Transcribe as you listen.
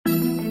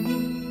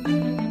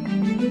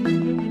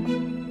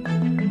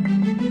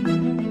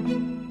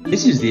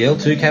This is the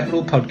L2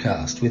 Capital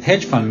Podcast with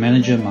hedge fund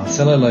manager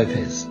Marcelo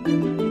Lopez. The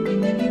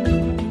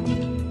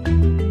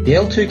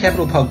L2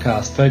 Capital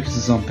Podcast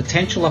focuses on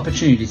potential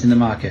opportunities in the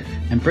market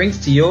and brings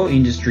to your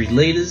industry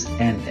leaders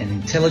and an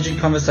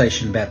intelligent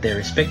conversation about their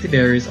respective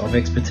areas of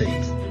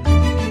expertise.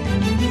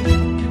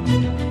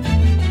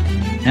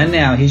 And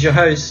now, here's your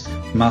host,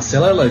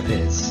 Marcelo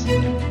Lopez.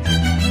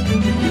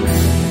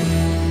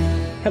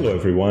 Hello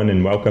everyone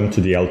and welcome to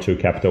the L2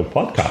 Capital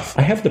Podcast.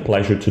 I have the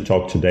pleasure to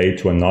talk today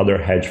to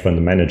another hedge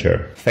fund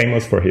manager,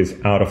 famous for his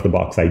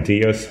out-of-the-box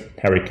ideas,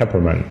 Harry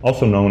Kupperman,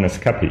 also known as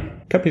Kuppy.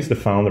 Kuppy is the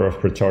founder of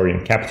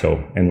Praetorian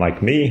Capital, and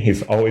like me,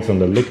 he's always on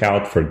the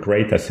lookout for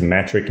great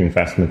asymmetric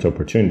investment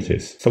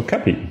opportunities. So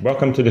Kuppy,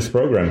 welcome to this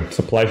program. It's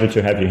a pleasure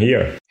to have you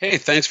here. Hey,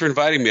 thanks for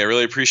inviting me. I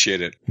really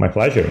appreciate it. My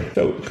pleasure.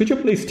 So could you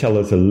please tell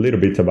us a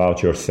little bit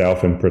about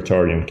yourself and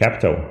Praetorian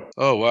Capital?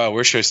 Oh, wow.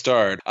 Where should I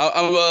start?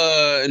 I'm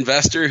an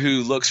investor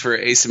who looks for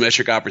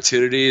asymmetric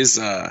opportunities.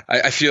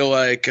 I feel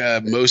like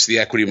most of the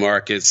equity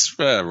markets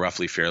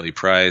roughly fairly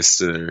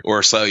priced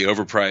or slightly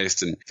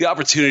overpriced. And the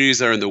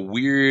opportunities are in the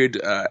weird,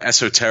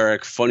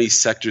 esoteric, funny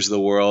sectors of the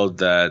world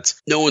that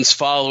no one's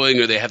following,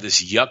 or they have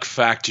this yuck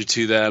factor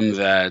to them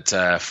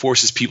that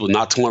forces people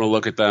not to want to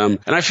look at them.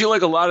 And I feel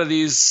like a lot of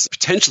these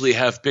potentially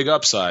have big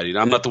upside. You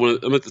know, I'm not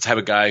the type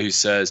of guy who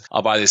says,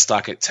 I'll buy this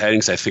stock at 10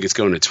 because I think it's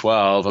going to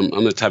 12.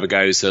 I'm the type of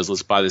guy who says,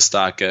 let's buy this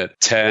stock at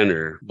 10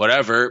 or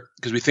whatever,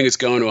 because we think it's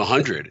going to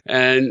 100.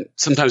 And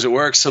sometimes it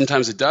works,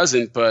 sometimes it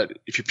doesn't. But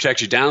if you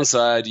protect your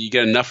downside, you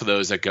get enough of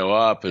those that go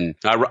up. And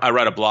I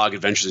write a blog,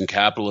 Adventures in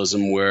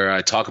Capitalism, where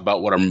I talk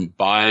about what I'm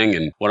buying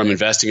and what I'm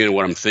investing in and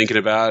what I'm thinking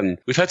about. And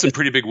we've had some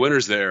pretty big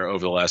winners there over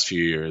the last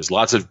few years,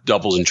 lots of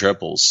doubles and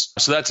triples.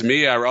 So that to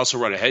me, I also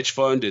run a hedge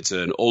fund. It's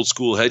an old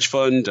school hedge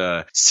fund,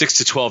 6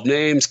 to 12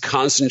 names,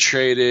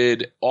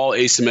 concentrated, all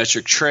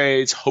asymmetric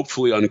trades,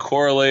 hopefully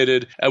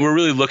uncorrelated. And we're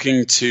really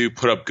looking to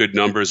put up good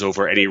numbers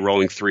over any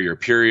rolling 3-year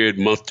period.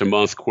 Month to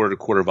month, quarter to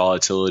quarter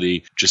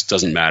volatility just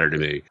doesn't matter to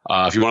me.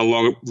 If you want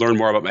to learn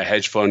more about my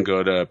hedge fund,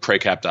 go to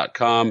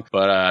pracap.com.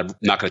 But I'm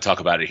not going to talk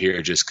about it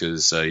here just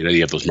because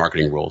you have those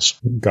marketing rules.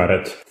 Got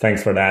it.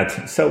 Thanks for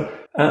that. So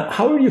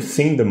how are you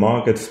seeing the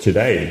markets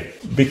today?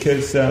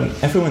 Because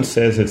everyone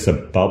says it's a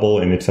bubble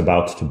and it's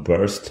about to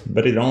burst,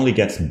 but it only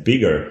gets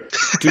bigger.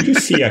 Do you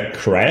see a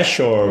crash,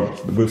 or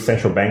will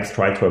central banks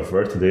try to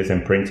avert this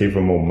and print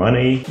even more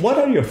money? What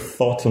are your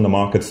thoughts on the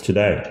markets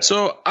today?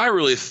 So I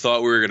really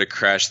thought we were going to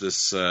crash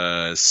this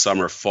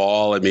summer,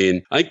 fall. I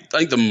mean, I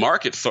think the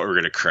market thought we were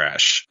going to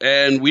crash,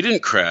 and we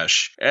didn't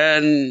crash.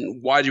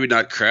 And why did we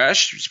not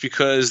crash? It's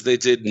because they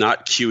did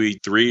not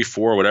QE3,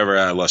 4, whatever.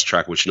 I lost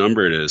track which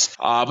number it is.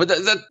 But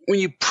that when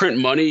you print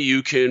money,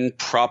 you can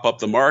prop up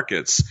the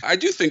markets. I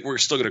do think we're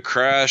still going to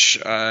crash.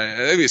 I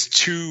think there's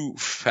two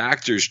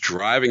factors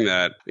driving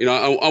that.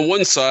 On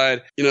one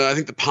side, I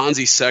think the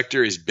Ponzi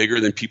sector is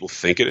bigger than people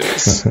think it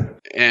is.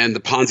 And the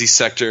Ponzi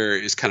sector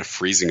is kind of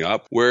freezing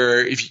up,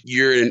 where if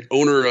you're an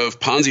owner of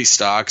Ponzi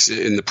stocks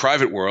in the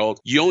private world,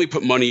 you only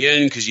put money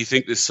in because you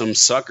think there's some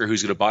sucker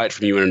who's going to buy it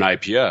from you in an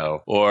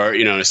IPO or,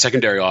 in a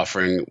secondary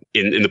offering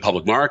in the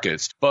public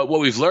markets. But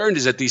what we've learned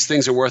is that these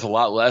things are worth a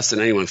lot less than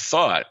anyone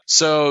thought.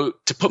 So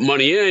to put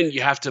money in,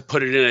 you have to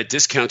put it in at a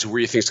discount to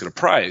where you think it's going to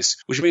price,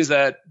 which means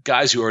that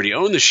guys who already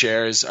own the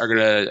shares are going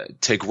to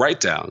take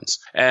write-downs.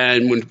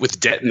 And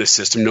with debt in the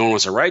system, no one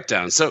wants a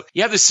write-down. So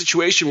you have this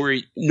situation where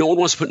no one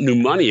wants to put new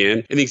money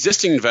in, and the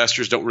existing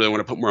investors don't really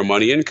want to put more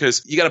money in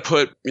because you got to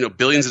put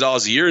billions of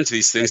dollars a year into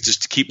these things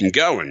just to keep them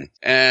going.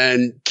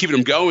 And keeping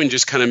them going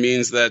just kind of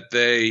means that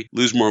they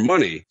lose more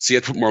money. So you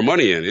have to put more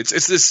money in.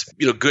 It's this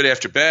good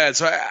after bad.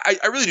 So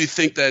I really do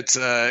think that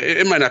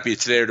it might not be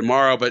today or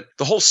tomorrow, but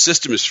the whole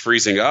system is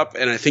freezing up,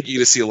 and I think you're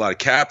going to see a lot of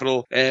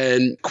capital.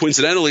 And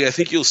coincidentally, I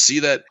think you'll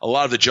see that a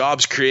lot of the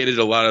jobs created,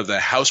 a lot of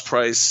the house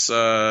price, just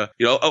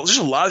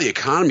a lot of the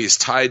economy is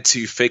tied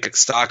to fake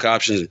stock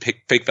options and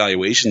fake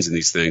valuations in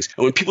these things.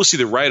 And when people see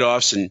the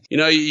write-offs and,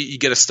 you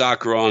get a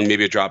stock wrong,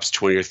 maybe it drops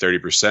 20 or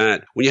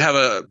 30%. When you have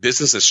a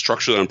business that's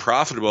structurally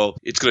unprofitable,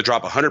 it's going to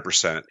drop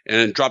 100%.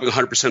 And dropping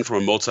 100% from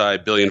a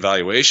multi-billion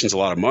valuation is a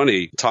lot of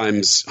money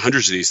times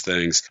hundreds of these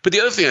things. But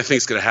the other thing I think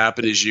is going to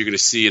happen is you're going to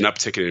see an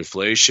uptick in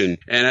inflation.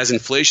 And as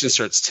inflation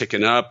starts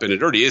ticking up, and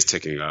it already is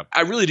ticking up,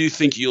 I really do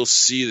think you'll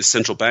see the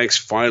central banks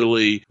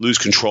finally lose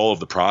control of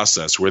the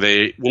process, where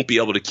they won't be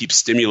able to keep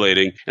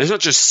stimulating. And it's not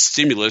just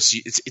stimulus,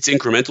 it's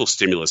incremental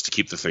stimulus to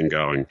keep the thing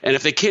going. And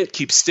if they can't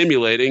keep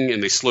stimulating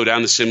and they slow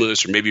down the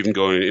stimulus, or maybe even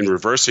going in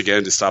reverse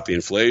again to stop the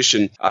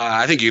inflation,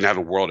 I think you can have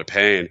a world of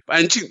pain.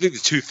 I think the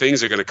two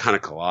things are going to kind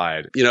of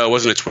collide. It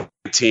wasn't a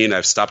 2019,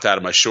 I've stopped out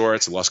of my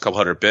shorts and lost a couple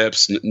hundred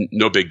bips,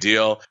 no big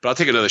deal, but I'll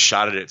take another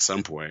shot at it at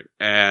some point.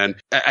 And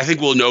I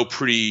think we'll know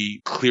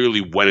pretty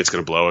clearly when it's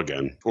going to blow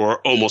again,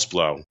 or almost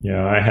blow.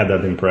 Yeah, I had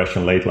that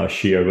impression late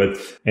last year,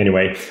 but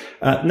anyway.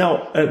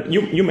 Now,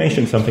 you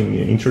mentioned something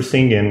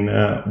interesting,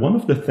 and one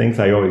of the things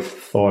I always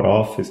thought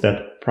of is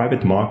that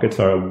private markets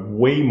are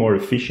way more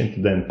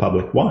efficient than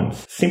public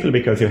ones, simply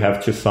because you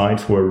have two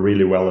sides who are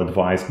really well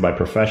advised by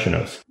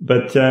professionals.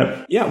 But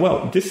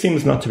this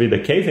seems not to be the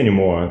case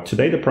anymore.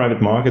 Today, the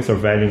private markets are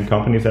valuing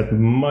companies at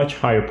much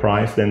higher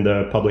price than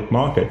the public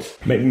markets,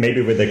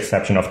 maybe with the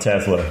exception of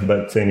Tesla.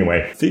 But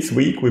anyway, this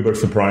week we were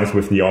surprised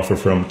with the offer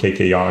from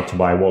KKR to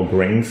buy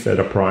Walgreens at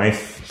a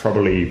price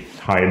probably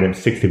higher than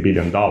 $60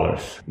 billion,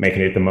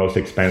 making it the most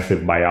expensive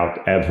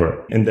buyout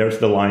ever. And there's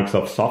the likes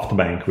of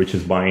SoftBank, which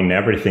is buying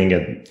everything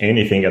and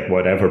anything at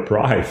whatever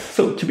price.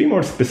 So to be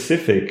more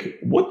specific,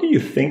 what do you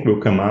think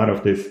will come out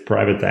of this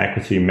private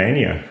equity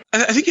mania?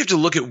 I think you have to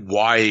look at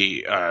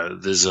why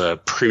there's a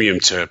premium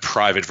to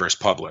private versus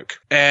public.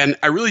 And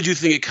I really do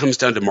think it comes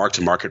down to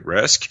mark-to-market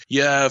risk.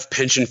 You have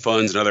pension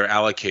funds and other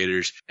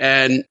allocators,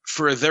 and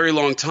for a very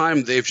long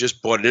time, they've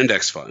just bought an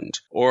index fund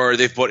or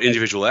they've bought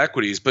individual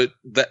equities, but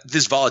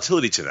there's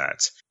volatility to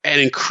that. And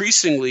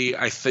increasingly,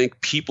 I think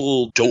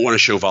people don't want to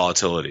show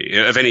volatility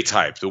of any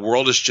type. The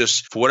world has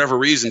just, for whatever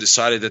reason,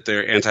 decided that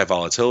they're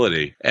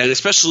anti-volatility, and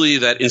especially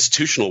that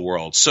institutional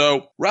world.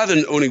 So rather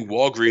than owning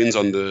Walgreens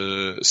on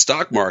the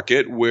stock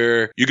market,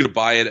 where you're going to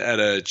buy it at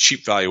a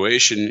cheap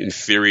valuation, in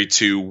theory,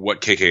 to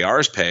what KKR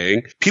is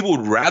paying, people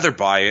would rather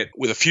buy it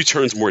with a few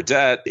turns more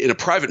debt in a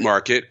private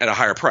market at a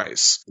higher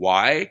price.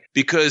 Why?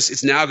 Because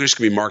it's now just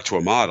going to be marked to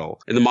a model,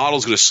 and the model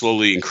is going to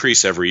slowly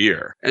increase every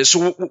year. And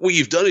so what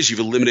you've done is you've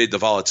eliminated the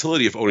volatility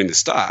of owning the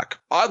stock.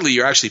 Oddly,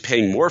 you're actually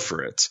paying more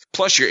for it.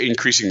 Plus, you're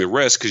increasing the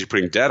risk because you're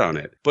putting debt on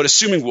it. But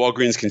assuming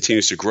Walgreens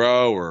continues to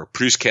grow or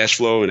produce cash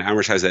flow and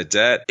amortize that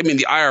debt, I mean,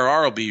 the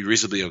IRR will be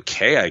reasonably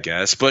okay, I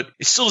guess, but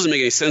it still doesn't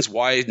make any sense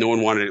why no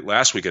one wanted it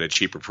last week at a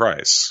cheaper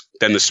price.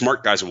 Then the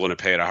smart guys are willing to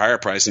pay at a higher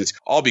price. And it's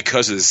all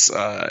because of this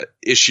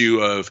issue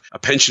of a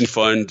pension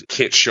fund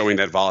can't showing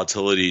that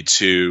volatility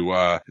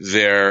to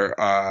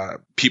their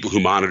people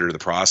who monitor the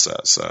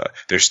process,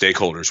 their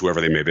stakeholders,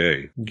 whoever they may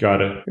be.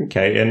 Got it.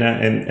 Okay.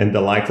 And the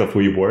likes of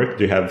WeWork,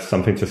 do you have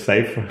something to say?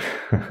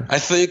 I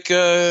think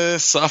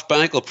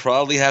SoftBank will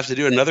probably have to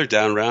do another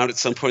down round at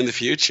some point in the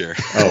future.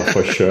 Oh,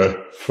 for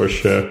sure. For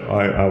sure.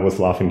 I was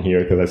laughing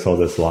here because I saw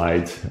the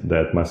slide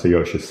that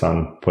Masayoshi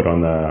Son put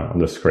on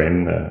the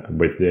screen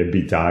with the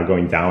EBITDA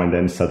going down and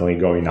then suddenly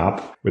going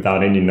up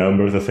without any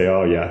numbers. I say,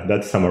 oh yeah,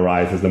 that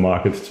summarizes the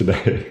markets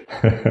today.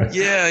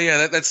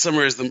 Yeah, that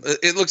summarizes them.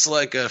 It looks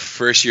like a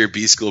first-year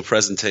B-School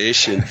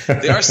presentation.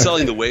 They are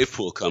selling the Wave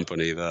Pool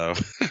company, though.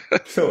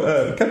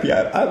 So, Capi,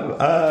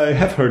 I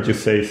have heard you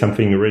say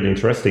something really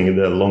interesting in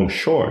the long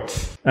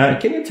shorts.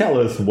 Can you tell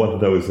us what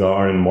those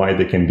are and why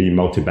they can be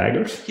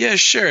multi-baggers? Yeah,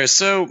 sure.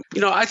 So,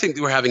 I think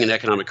we're having an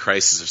economic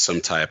crisis of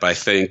some type. I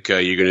think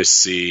you're going to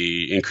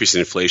see increasing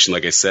inflation,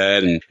 like I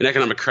said, and an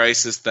economic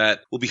crisis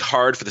that will be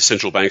hard for the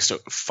central banks to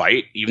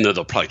fight, even though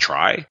they'll probably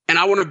try. And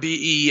I want to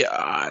be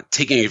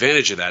taking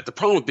advantage of that. The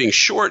problem with being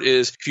short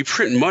is if you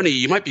print money,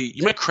 you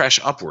might crash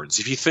upwards.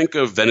 If you think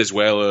of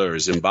Venezuela or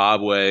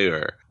Zimbabwe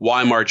or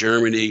Weimar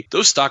Germany,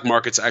 those stock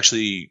markets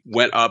actually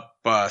went up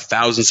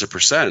thousands of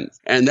 %.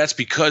 And that's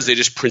because they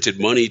just printed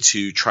money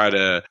to try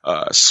to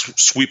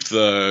sweep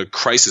the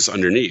crisis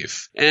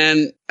underneath.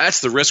 And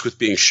that's the risk with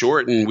being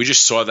short. And we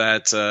just saw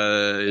that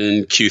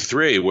in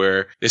Q3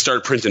 where they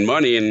started printing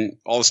money and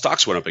all the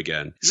stocks went up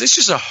again. It's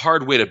just a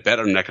hard way to bet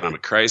on an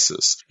economic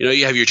crisis.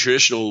 You have your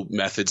traditional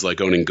methods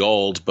like owning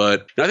gold,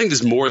 but I think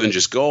there's more than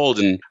just gold.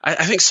 And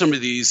I think some of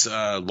these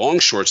long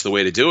shorts are the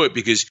way to do it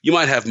because you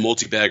might have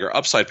multi-bagger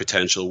upside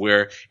potential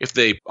where if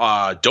they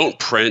don't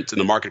print and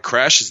the market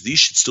crashes, these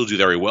should still do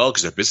very well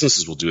because their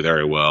businesses will do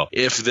very well.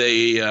 If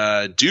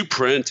they do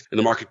print and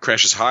the market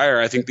crashes higher,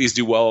 I think these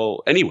do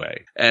well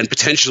anyway and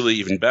potentially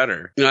even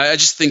better. I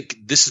just think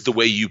this is the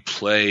way you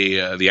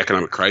play the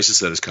economic crisis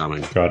that is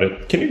coming. Got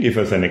it. Can you give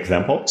us an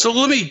example? So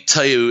let me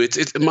tell you,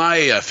 it's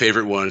my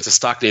favorite one. It's a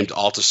stock named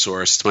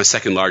Altisource. It's my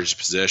second largest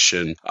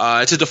position.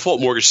 It's a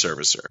default mortgage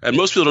servicer. And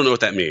most people don't know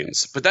what that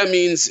means. But that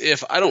means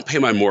if I don't pay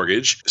my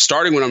mortgage,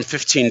 starting when I'm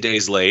 15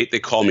 days late, they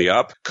call me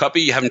up.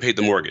 Cuppy, you haven't paid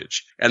the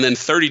mortgage. And then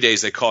 30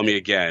 days, they call me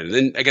again. And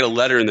then I get a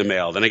letter in the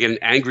mail. Then I get an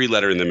angry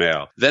letter in the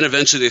mail. Then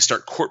eventually they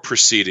start court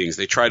proceedings.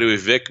 They try to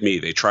evict me.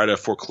 They try to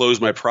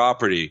foreclose my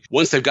property.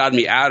 Once they've gotten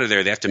me out of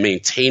there, they have to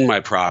maintain my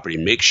property,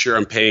 make sure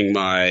I'm paying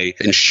my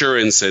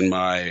insurance and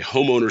my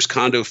homeowner's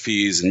condo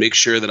fees and make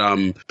sure that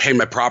I'm paying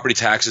my property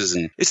taxes.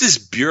 And it's this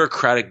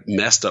bureaucratic,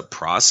 messed up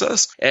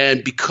process.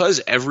 And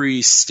because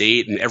every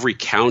state and every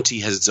county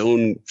has its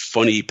own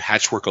funny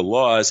patchwork of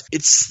laws,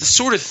 it's the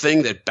sort of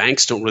thing that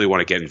banks don't really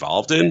want to get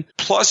involved in.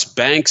 Plus,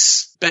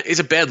 it's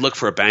a bad look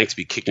for a bank to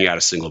be kicking out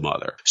a single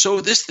mother.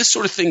 So this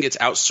sort of thing gets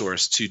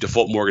outsourced to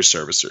default mortgage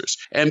servicers.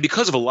 And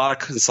because of a lot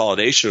of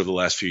consolidation over the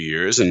last few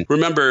years, and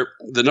remember,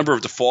 the number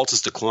of defaults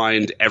has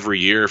declined every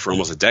year for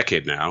almost a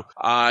decade now.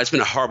 It's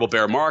been a horrible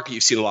bear market.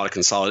 You've seen a lot of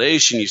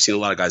consolidation. You've seen a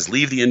lot of guys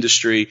leave the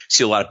industry. You've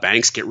seen a lot of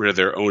banks get rid of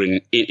their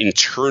own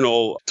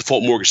internal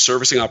default mortgage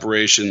servicing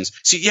operations.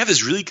 So you have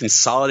this really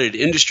consolidated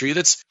industry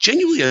that's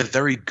genuinely a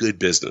very good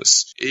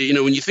business.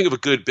 When you think of a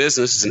good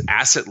business, it's an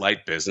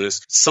asset-light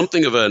business,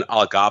 something of an a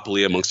la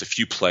oligopoly amongst a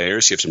few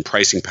players. You have some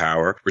pricing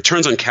power.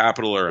 Returns on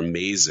capital are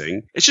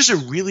amazing. It's just a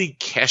really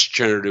cash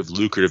generative,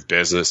 lucrative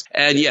business.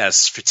 And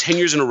yes, for 10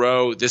 years in a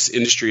row, this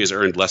industry has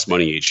earned less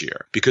money each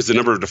year because the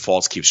number of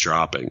defaults keeps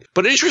dropping.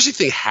 But an interesting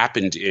thing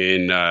happened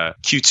in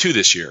Q2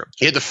 this year.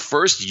 You had the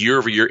first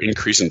year-over-year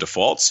increase in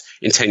defaults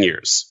in 10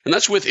 years. And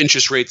that's with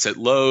interest rates at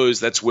lows.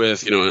 That's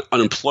with,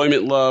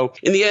 unemployment low.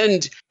 In the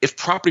end, if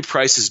property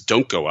prices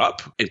don't go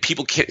up and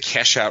people can't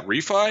cash out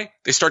refi,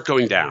 they start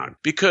going down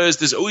because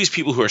there's always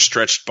people who are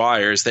stretched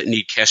buyers that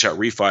need cash out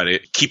refi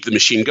to keep the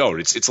machine going.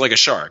 It's like a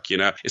shark,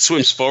 it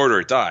swims forward or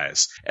it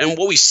dies. And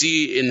what we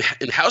see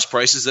in house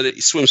prices is that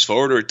it swims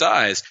forward or it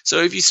dies.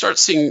 So if you start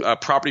seeing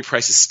property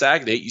prices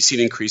stagnate, you see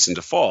an increase in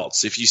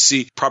defaults. If you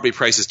see property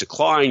prices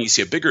decline, you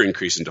see a bigger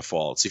increase in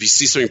defaults. If you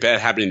see something bad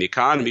happening in the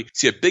economy, you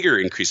see a bigger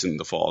increase in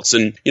defaults.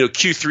 And,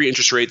 Q3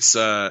 interest rates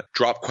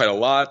dropped quite a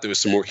lot. There was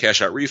some more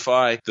cash out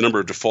refi. The number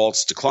of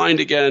defaults declined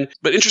again,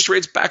 but interest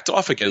rates backed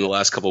off again in the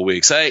last couple of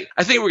weeks. I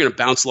think we're going to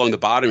bounce along the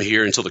bottom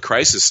here until the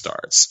crisis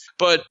starts.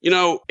 But,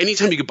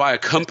 anytime you could buy a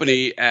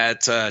company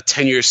at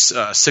 10 years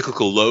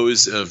cyclical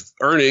lows of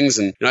earnings,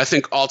 and I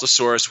think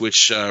Altisource,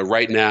 which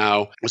right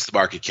now, what's the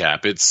market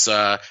cap? It's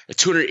a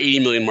 280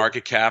 million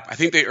market cap. I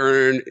think they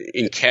earn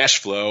in cash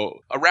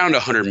flow around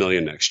 100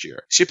 million next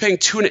year. So you're paying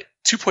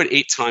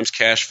 2.8 times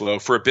cash flow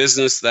for a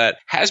business that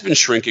has been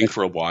shrinking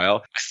for a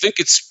while. I think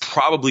it's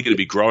probably going to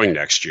be growing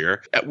next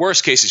year. At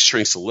worst case, it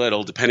shrinks a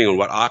little, depending on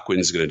what Ocwen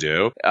is going to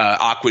do.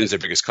 Ocwen is their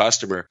biggest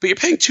customer. But you're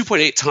paying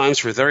 2.8 times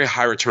for a very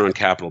high return on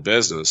capital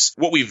business.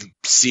 What we've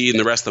seen in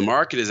the rest of the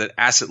market is that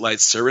asset-light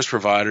service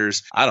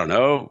providers,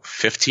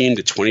 15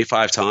 to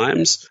 25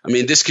 times. I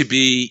mean, this could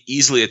be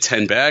easily a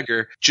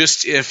 10-bagger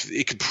just if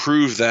it could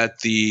prove that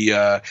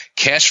the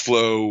cash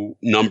flow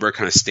number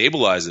kind of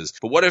stabilizes.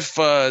 But what if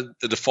the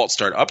default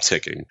start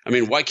upticking? I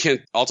mean, why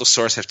can't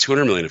Altisource have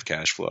 200 million of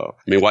cash flow?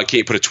 I mean, why can't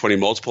you put a 20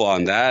 multiple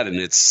on that and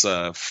it's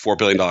a $4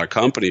 billion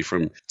company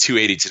from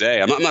 280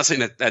 today? I'm not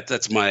saying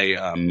that's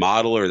my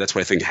model or that's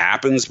what I think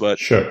happens, but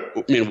sure.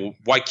 I mean,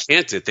 why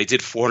can't it? They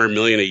did 400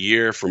 million a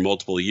year for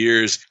multiple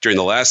years during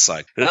the last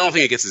cycle. And I don't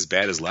think it gets as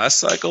bad as last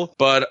cycle,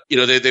 but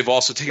they've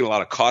also taken a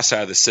lot of costs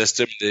out of the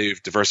system.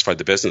 They've diversified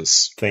the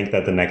business. Think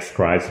that the next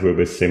crisis will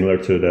be similar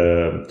to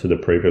the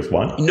previous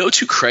one? No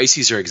two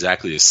crises are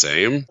exactly the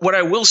same. What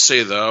I will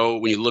say though,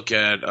 when you look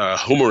at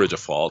homeowner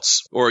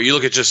defaults or you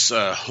look at just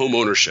home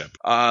ownership,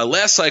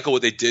 last cycle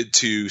what they did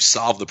to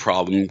solve the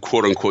problem,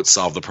 quote unquote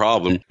solve the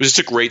problem, was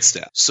took rates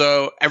down.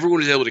 So everyone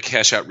was able to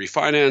cash out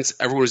refinance.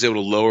 Everyone was able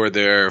to lower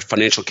their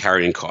financial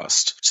carrying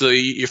cost. So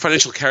your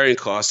financial carrying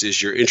cost is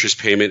your interest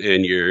payment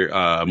and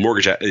your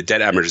mortgage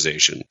debt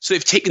amortization. So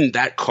they've taken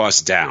that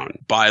cost down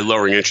by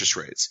lowering interest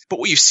rates. But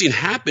what you've seen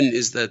happen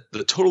is that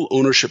the total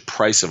ownership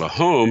price of a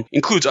home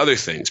includes other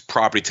things: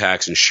 property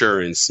tax,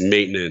 insurance,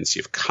 maintenance.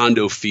 You have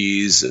condo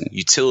fees and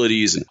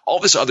utilities and all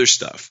this other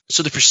stuff.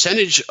 So the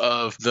percentage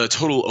of the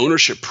total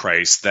ownership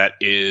price that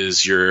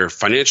is your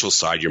financial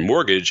side, your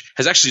mortgage,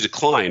 has actually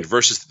declined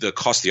versus the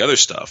cost of the other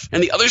stuff.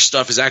 And the other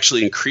stuff is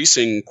actually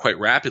increasing quite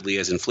rapidly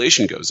as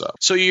inflation goes up.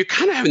 So you're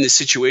kind of having this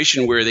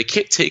situation where they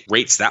can't take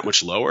rates that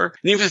much lower.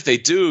 And even if they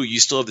do, you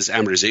still have this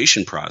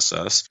amortization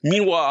process.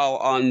 Meanwhile,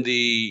 on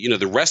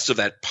the rest of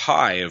that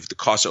pie of the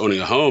cost of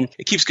owning a home,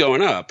 it keeps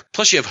going up.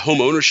 Plus you have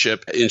home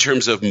ownership in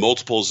terms of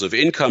multiples of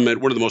income at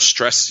one of the most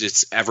stressed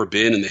it's ever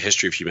been in the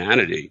history of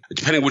humanity.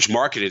 Depending on which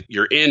market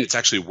you're in, it's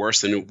actually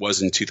worse than it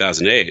was in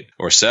 2008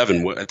 or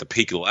 7 at the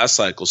peak of the last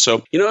cycle.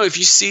 So, if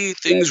you see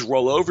things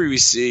roll over, we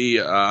see,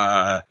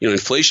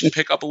 inflation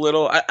pick up a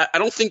little. I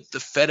don't think the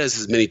Fed has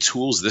as many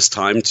tools this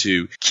time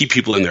to keep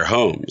people in their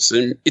homes.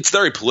 And it's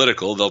very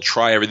political. They'll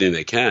try everything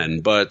they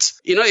can, but,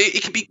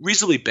 it can be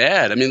reasonably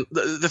bad. I mean,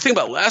 the thing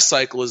about last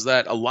cycle is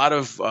that a lot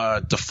of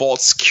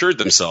defaults cured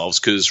themselves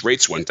because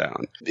rates went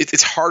down.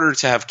 It's harder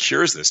to have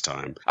cures this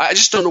time. I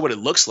just don't know what it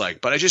looks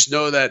like, but I just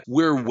know that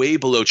we're way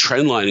below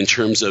trend line in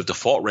terms of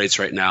default rates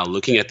right now,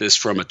 looking at this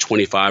from a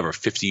 25 or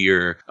 50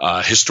 year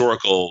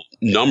historical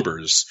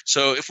numbers.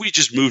 So if we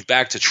just moved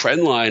back to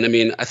trend line, I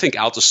mean, I think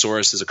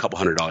Altisource is a couple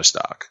 $100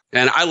 stock.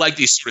 And I like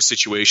these sort of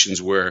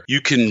situations where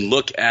you can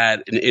look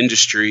at an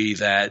industry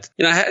that,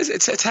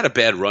 it's had a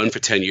bad run for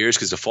 10 years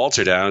because defaults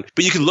are down,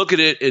 but you can look at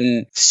it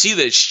and see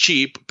that it's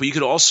cheap, but you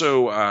could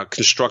also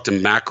construct a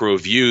macro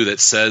view that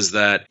says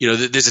that,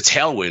 there's a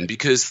tailwind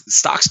because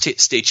stocks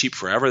stay cheap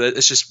forever.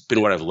 That's just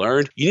been what I've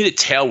learned. You need a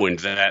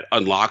tailwind that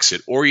unlocks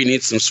it, or you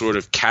need some sort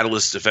of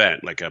catalyst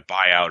event like a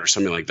buyout or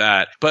something like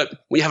that. But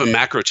when you have a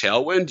macro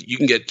tailwind, you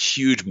can get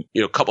huge,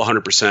 couple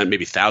 100%,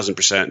 maybe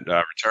 1,000%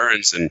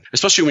 returns. And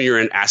especially when you're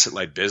in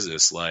asset-light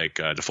business like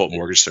default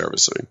mortgage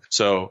servicing.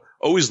 So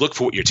always look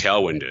for what your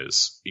tailwind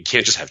is. You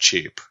can't just have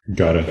cheap.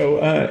 Got it. So,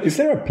 is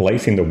there a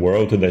place in the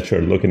world that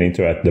you're looking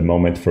into at the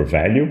moment for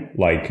value?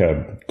 Like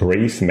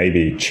Greece,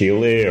 maybe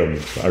Chile or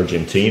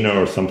Argentina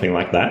or something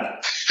like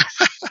that?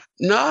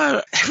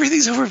 No,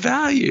 everything's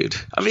overvalued.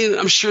 I mean,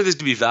 I'm sure there's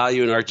going to be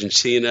value in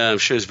Argentina. I'm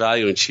sure there's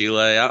value in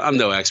Chile. I'm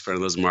no expert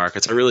in those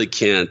markets. I really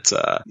can't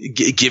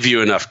give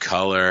you enough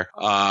color.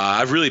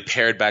 I've really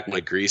pared back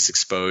my Greece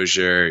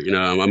exposure.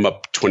 I'm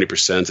up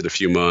 20% in a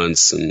few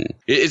months. And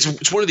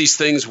it's one of these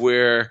things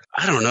where,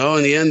 I don't know,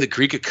 in the end, the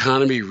Greek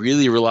economy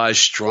really relies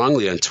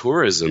strongly on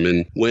tourism.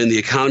 And when the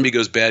economy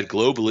goes bad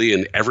globally,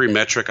 and every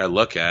metric I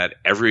look at,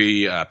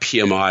 every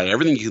PMI,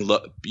 everything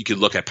you can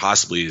look at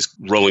possibly is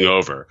rolling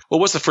over. Well,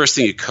 what's the first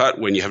thing you cut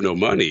when you have no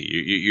money?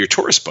 Your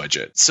tourist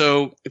budget.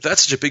 So if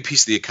that's such a big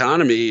piece of the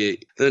economy,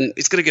 then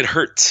it's going to get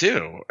hurt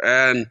too.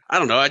 And I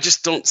don't know, I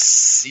just don't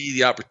see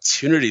the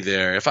opportunity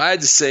there. If I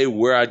had to say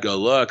where I'd go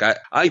look, I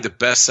think the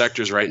best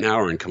sectors right now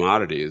are in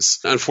commodities.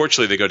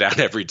 Unfortunately, they go down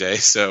every day.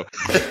 So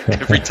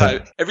every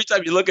time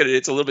you look at it,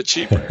 it's a little bit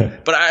cheaper.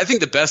 But I think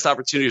the best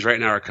opportunities right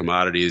now are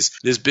commodities.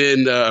 There's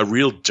been a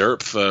real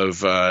dearth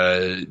of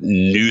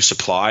new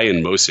supply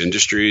in most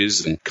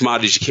industries, and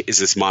commodities is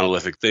this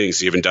monolithic thing.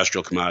 So you have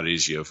industrial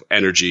commodities, you have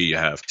energy,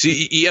 so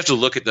you have to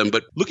look at them.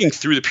 But looking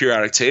through the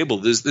periodic table,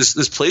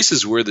 there's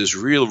places where there's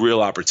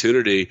real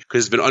opportunity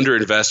because there's been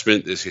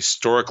underinvestment, there's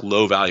historic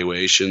low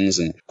valuations,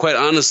 and quite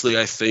honestly,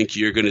 I think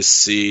you're going to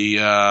see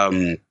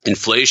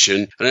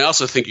inflation, and I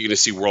also think you're going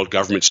to see world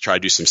governments try to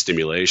do some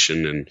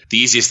stimulation. And the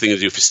easiest thing to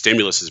do for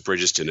stimulus is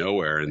bridges to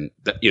nowhere, and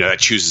that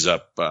chooses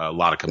up a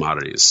lot of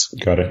commodities.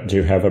 Got it. Do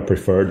you have a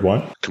preferred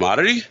one?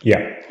 Commodity?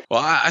 Yeah.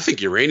 Well, I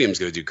think uranium is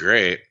going to do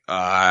great.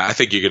 I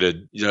think you're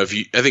going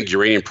to, I think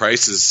uranium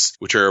prices,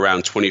 which are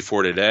around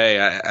 24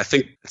 today, I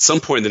think at some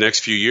point in the next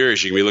few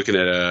years, you're going to be looking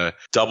at a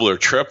double or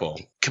triple.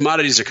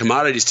 Commodities are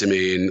commodities to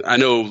me. And I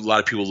know a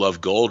lot of people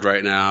love gold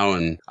right now,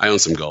 and I own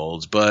some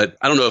golds, but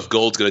I don't know if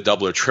gold's going to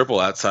double or triple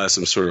outside of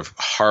some sort of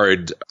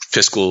hard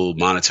fiscal,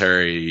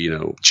 monetary,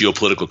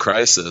 geopolitical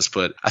crisis.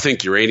 But I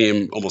think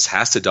uranium almost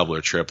has to double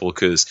or triple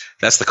because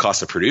that's the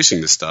cost of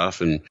producing this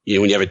stuff. And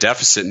when you have a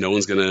deficit, no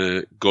one's going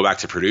to go back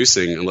to producing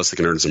unless they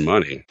can earn some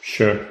money.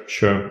 Sure.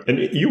 And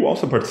you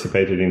also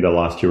participated in the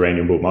last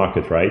uranium bull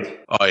market, right?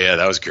 Oh, yeah,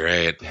 that was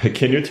great.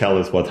 Can you tell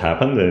us what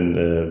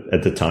happened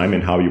at the time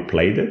and how you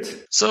played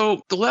it?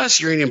 So the last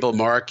uranium bull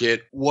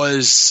market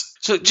was...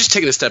 So just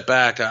taking a step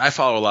back, I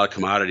follow a lot of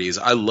commodities.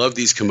 I love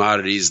these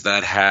commodities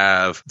that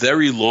have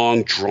very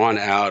long,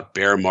 drawn-out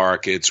bear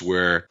markets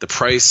where the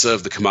price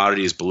of the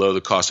commodity is below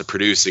the cost of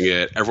producing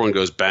it. Everyone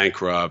goes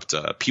bankrupt.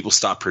 People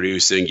stop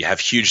producing. You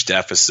have huge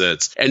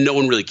deficits, and no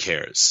one really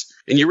cares.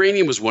 And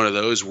uranium was one of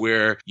those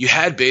where you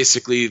had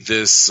basically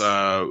this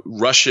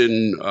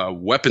Russian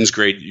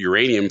weapons-grade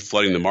uranium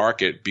flooding the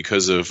market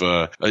because of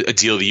a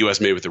deal the U.S.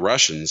 made with the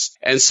Russians.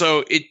 And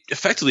so it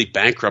effectively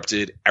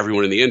bankrupted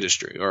everyone in the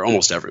industry, or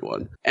almost everyone.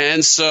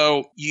 And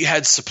so you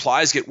had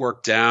supplies get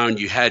worked down.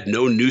 You had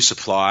no new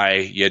supply.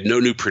 You had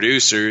no new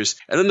producers.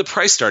 And then the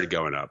price started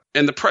going up.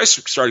 And the price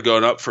started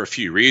going up for a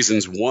few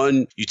reasons.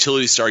 One,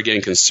 utilities started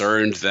getting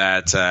concerned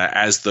that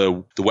as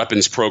the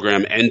weapons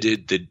program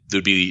ended,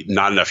 there'd be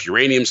not enough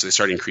uranium, so they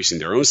started increasing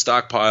their own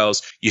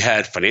stockpiles. You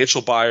had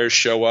financial buyers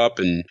show up,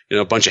 and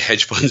a bunch of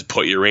hedge funds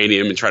bought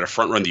uranium and try to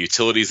front run the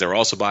utilities. They were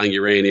also buying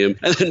uranium.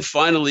 And then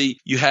finally,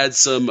 you had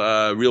some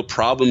real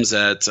problems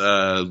at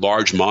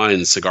large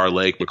mines, Cigar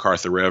Lake,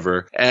 MacArthur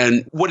River.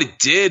 And what it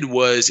did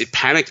was it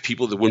panicked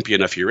people that wouldn't be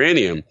enough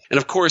uranium. And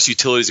of course,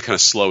 utilities are kind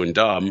of slow and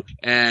dumb,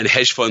 and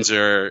hedge funds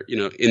are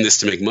in this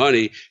to make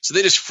money. So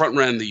they just front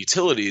ran the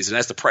utilities. And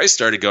as the price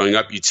started going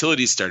up,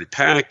 utilities started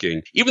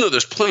panicking, even though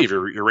there's plenty of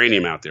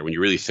uranium out there when you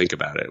really think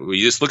about it. When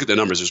you just look at the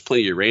numbers, there's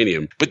plenty of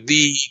uranium. But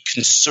the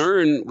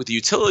concern with the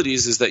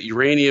utilities is that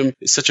uranium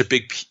is such a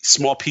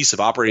small piece of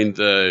operating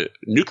the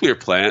nuclear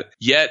plant,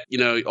 yet,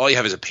 all you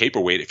have is a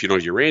paperweight if you don't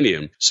have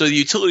uranium. So the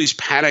utilities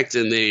panicked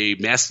and they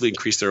massively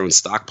increased their own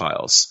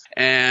stockpiles.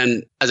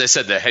 And as I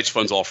said, the hedge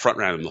funds all front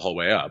ran them the whole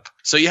way up.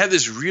 So you had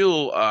this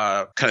real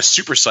kind of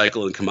super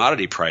cycle in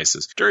commodity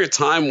prices during a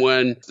time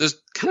when there's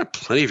kind of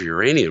plenty of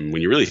uranium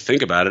when you really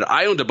think about it.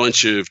 I owned a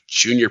bunch of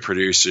junior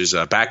producers.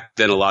 Back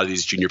then, a lot of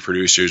these junior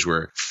producers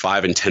were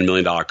 $5 and $10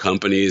 million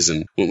companies.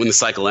 And when the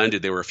cycle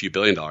ended, they were a few $1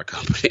 billion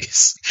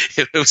companies.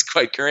 It was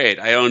quite great.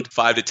 I owned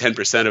 5 to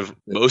 10% of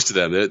most of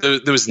them.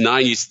 There was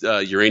 9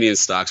 uranium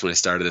stocks when I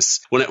started this,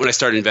 when I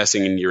started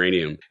investing in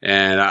uranium.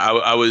 And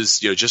I was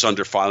just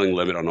under filing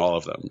limit on all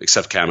of them,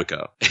 except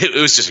Cameco. It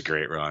was just a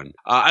great run.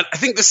 I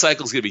think this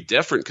cycle is going to be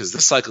different because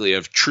this cycle you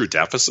have true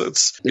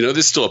deficits.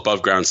 There's still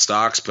above ground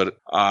stocks, but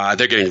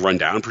they're getting run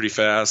down pretty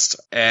fast.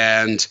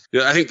 And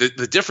I think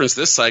the difference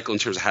this cycle in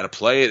terms of how to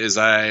play it is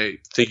I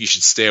think you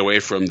should stay away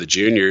from the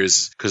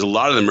juniors because a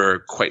lot of them are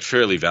quite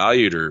fairly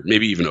valued or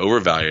maybe even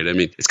overvalued. I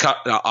mean, it's kind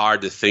of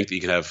hard to think that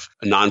you can have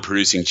a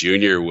non-producing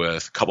junior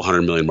with a couple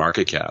 $100 million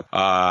market cap.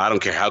 I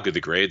don't care how good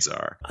the grades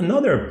are.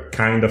 Another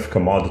kind of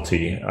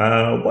commodity.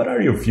 What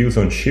are your views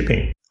on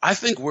shipping? I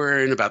think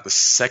we're in about the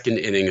second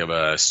inning of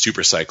a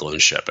super cycle in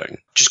shipping.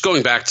 Just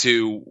going back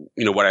to,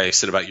 what I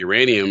said about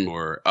uranium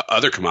or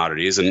other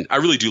commodities, and I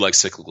really do like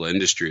cyclical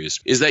industries,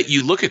 is that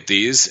you look at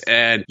these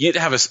and you need to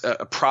have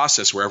a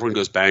process where everyone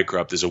goes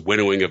bankrupt. There's a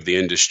winnowing of the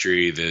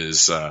industry.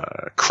 There's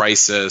a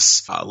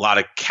crisis. A lot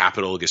of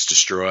capital gets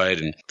destroyed.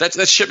 And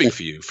that's shipping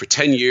for you. For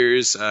 10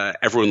 years,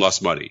 everyone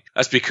lost money.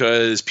 That's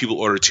because people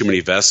ordered too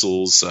many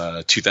vessels,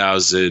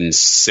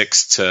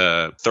 2006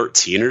 to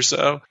 13 or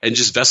so. And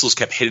just vessels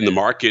kept hitting the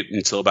market market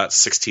until about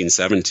 16,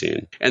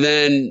 17. And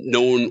then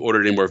no one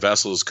ordered any more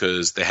vessels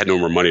because they had no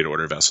more money to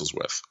order vessels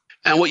with.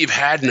 And what you've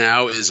had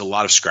now is a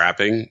lot of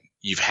scrapping.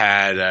 You've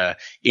had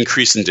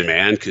increase in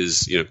demand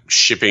because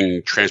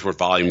shipping transport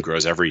volume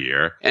grows every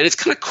year, and it's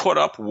kind of caught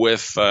up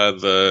with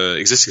the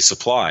existing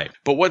supply.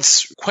 But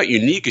what's quite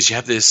unique is you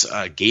have this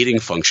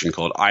gating function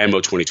called IMO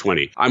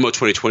 2020. IMO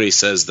 2020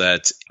 says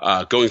that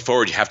going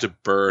forward you have to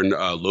burn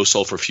low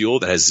sulfur fuel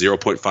that has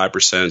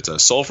 0.5%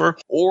 sulfur,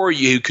 or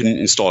you can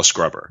install a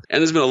scrubber. And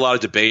there's been a lot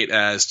of debate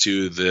as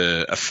to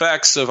the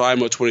effects of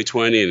IMO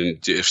 2020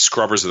 and if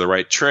scrubbers are the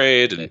right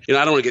trade. And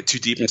I don't want to get too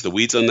deep into the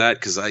weeds on that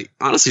because I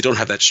honestly don't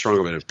have that strong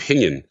of an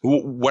opinion.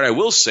 What I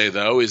will say,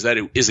 though, is that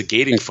it is a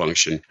gating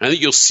function. And I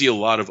think you'll see a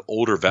lot of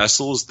older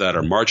vessels that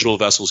are marginal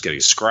vessels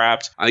getting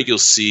scrapped. I think you'll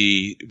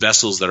see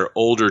vessels that are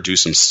older do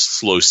some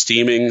slow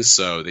steaming,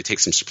 so they take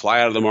some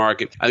supply out of the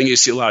market. I think you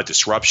see a lot of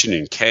disruption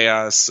and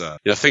chaos.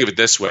 Think of it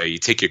this way. You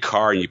take your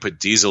car and you put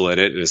diesel in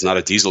it, and it's not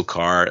a diesel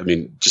car. I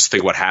mean, just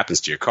think what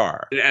happens to your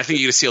car. And I think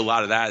you're going to see a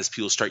lot of that as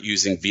people start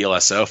using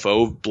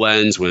VLSFO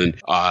blends when,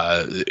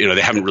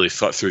 they haven't really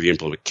thought through the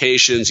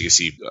implications. You can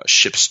see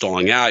ships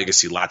stalling out. You can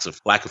see lots of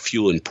lack of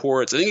fuel in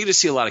ports. I think you're going to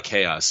see a lot of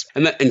chaos.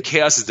 And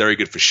chaos is very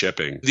good for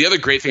shipping. The other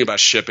great thing about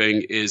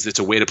shipping is it's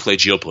a way to play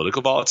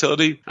geopolitical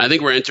volatility. I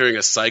think we're entering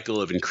a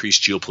cycle of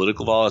increased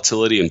geopolitical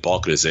volatility and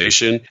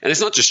balkanization. And it's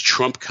not just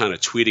Trump kind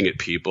of tweeting at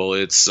people.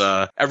 It's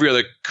every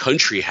other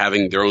country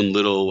having their own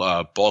little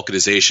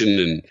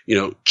balkanization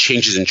and,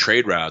 changes in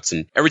trade routes.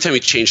 And every time you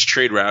change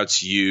trade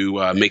routes,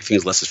 you make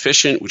things less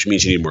efficient, which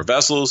means you need more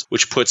vessels,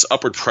 which puts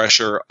upward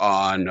pressure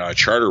on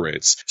charter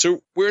rates.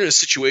 So we're in a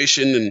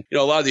situation, and,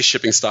 a lot of these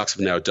shipping stocks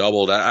have now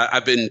doubled.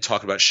 I've been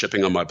talking about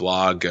shipping on my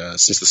blog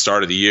since the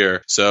start of the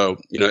year. So,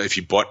 if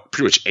you bought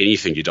pretty much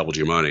anything, you doubled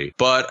your money.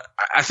 But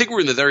I think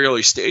we're in the very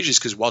early stages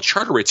because while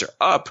charter rates are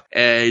up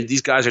and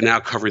these guys are now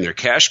covering their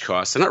cash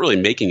costs, they're not really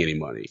making any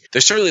money.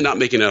 They're certainly not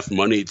making enough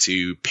money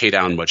to pay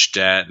down much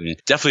debt and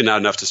definitely not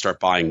enough to start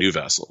buying new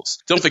vessels.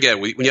 Don't forget,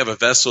 when you have a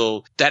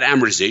vessel, that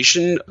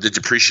amortization, the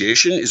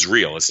depreciation is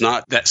real. It's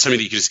not that something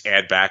that you can just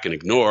add back and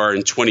ignore.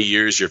 In 20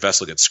 years, your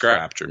vessel gets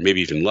scrapped or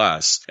maybe even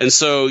less. And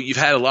so you've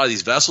had a lot of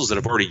these vessels that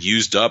have already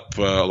used up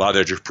a lot of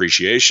their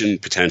depreciation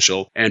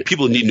potential, and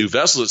people need new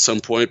vessels at some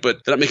point,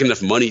 but they're not making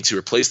enough money to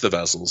replace the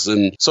vessels.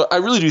 And so I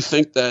really do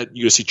think that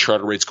you're going to see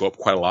charter rates go up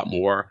quite a lot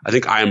more. I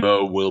think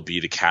IMO will be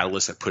the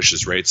catalyst that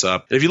pushes rates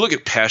up. And if you look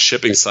at past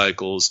shipping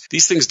cycles,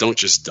 these things don't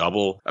just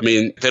double. I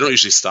mean, they don't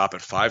usually stop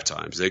at 5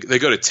 times. They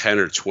go to 10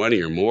 or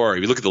 20 or more.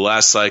 If you look at the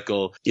last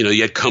cycle,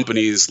 you had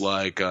companies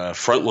like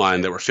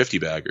Frontline that were 50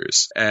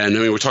 baggers. And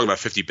we're talking about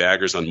 50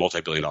 baggers on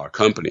multi-billion-dollar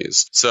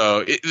companies.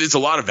 So there's a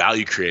lot of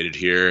value created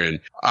here. And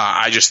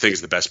I just think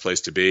it's the best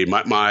place to be.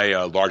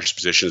 My largest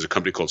position is a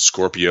company called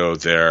Scorpio.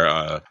 They're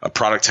a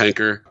product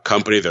tanker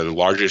company. They're the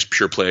largest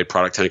pure play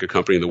product tanker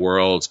company in the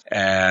world.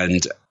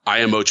 And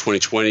IMO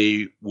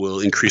 2020 will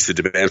increase the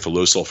demand for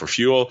low sulfur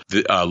fuel.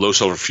 The low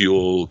sulfur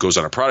fuel goes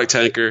on a product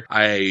tanker.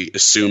 I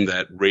assume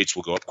that rates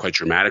will go up quite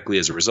dramatically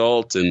as a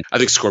result, and I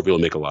think Scorpio will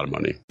make a lot of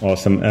money.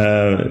 Awesome.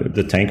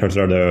 The tankers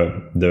are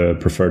the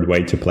preferred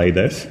way to play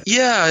this?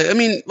 Yeah. I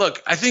mean,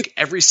 look, I think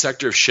every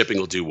sector of shipping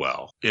will do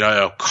well.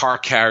 Car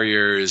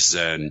carriers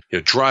and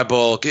dry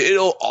bulk,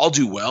 it'll all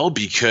do well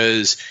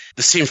because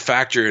the same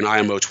factor in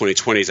IMO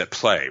 2020 is at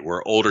play,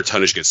 where older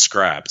tonnage gets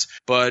scrapped.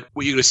 But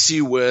what you're going to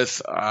see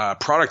with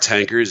product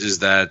tankers is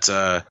that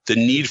the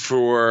need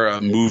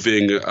for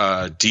moving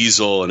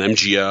diesel and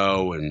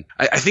MGO, and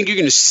I think you're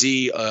going to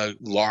see a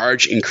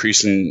large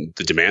increase in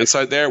the demand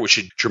side there, which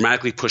should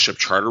dramatically push up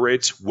charter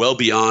rates well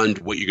beyond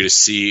what you're going to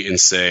see in,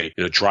 say,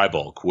 dry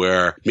bulk,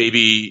 where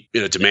maybe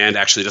demand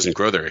actually doesn't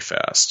grow very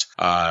fast.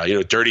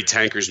 Dirty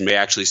tankers may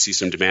actually see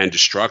some demand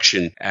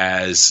destruction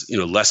as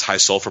less high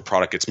sulfur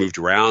product gets moved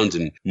around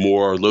and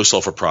more low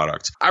sulfur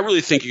product. I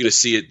really think you're going to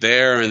see it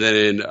there, and then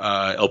in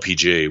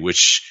LPG,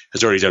 which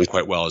has already done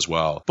quite well as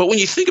well. But when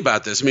you think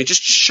about this,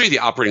 just to show you the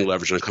operating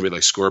leverage on a company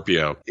like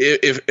Scorpio,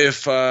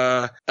 if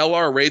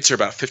LR rates are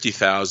about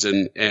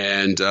 50,000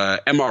 and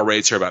MR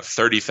rates are about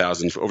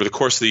 30,000 over the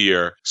course of the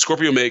year,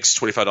 Scorpio makes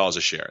 $25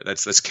 a share.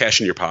 That's cash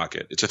in your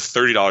pocket. It's a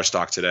 $30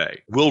 stock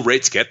today. Will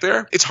rates get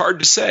there? It's hard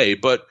to say,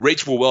 but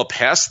rates were well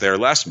past there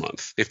last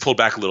month. They've pulled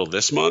back a little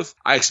this month.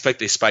 I expect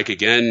they spike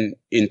again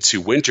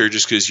into winter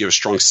just because you have a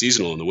strong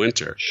seasonal in the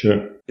winter.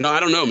 Sure. I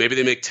don't know. Maybe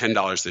they make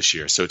 $10 this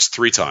year, so it's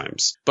 3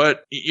 times.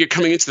 But you're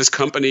coming into this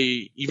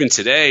company even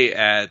today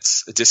at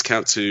a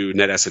discount to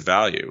net asset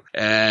value.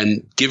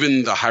 And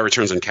given the high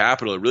returns on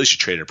capital, it really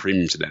should trade at a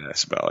premium to net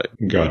asset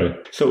value. Got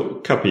it. So,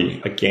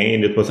 Kapi,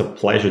 again, it was a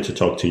pleasure to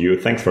talk to you.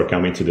 Thanks for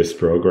coming to this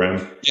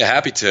program. Yeah,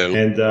 happy to.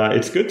 And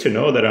it's good to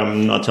know that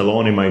I'm not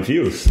alone in my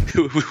views.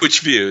 Which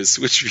views?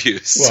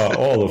 Well,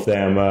 all of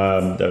them.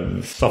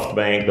 The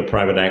SoftBank, the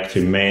private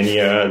equity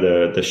mania,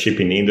 the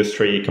shipping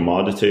industry,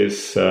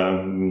 commodities,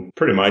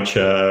 pretty much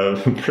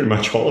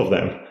all of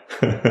them.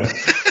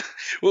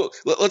 Well,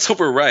 let's hope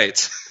we're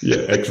right. Yeah,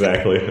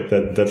 exactly.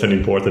 That's an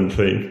important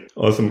thing.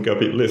 Awesome,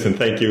 Kapi. Listen,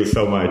 thank you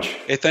so much.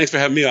 Hey, thanks for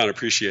having me on.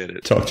 Appreciate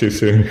it. Talk to you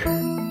soon.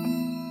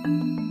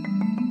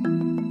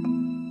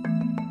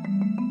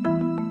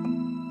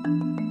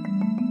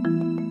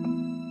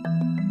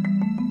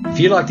 If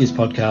you like this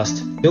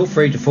podcast, feel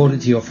free to forward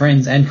it to your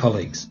friends and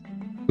colleagues.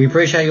 We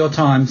appreciate your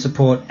time,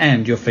 support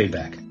and your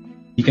feedback.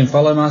 You can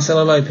follow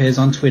Marcelo Lopez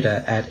on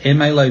Twitter at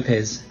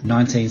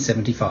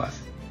MALopez1975.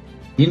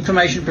 The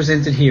information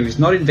presented here is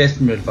not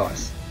investment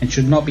advice and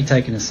should not be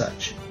taken as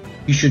such.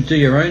 You should do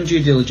your own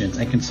due diligence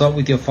and consult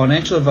with your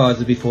financial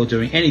advisor before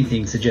doing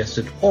anything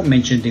suggested or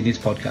mentioned in this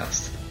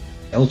podcast.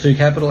 L2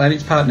 Capital and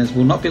its partners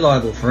will not be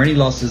liable for any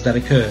losses that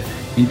occur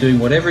in doing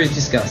whatever is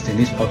discussed in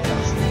this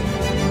podcast.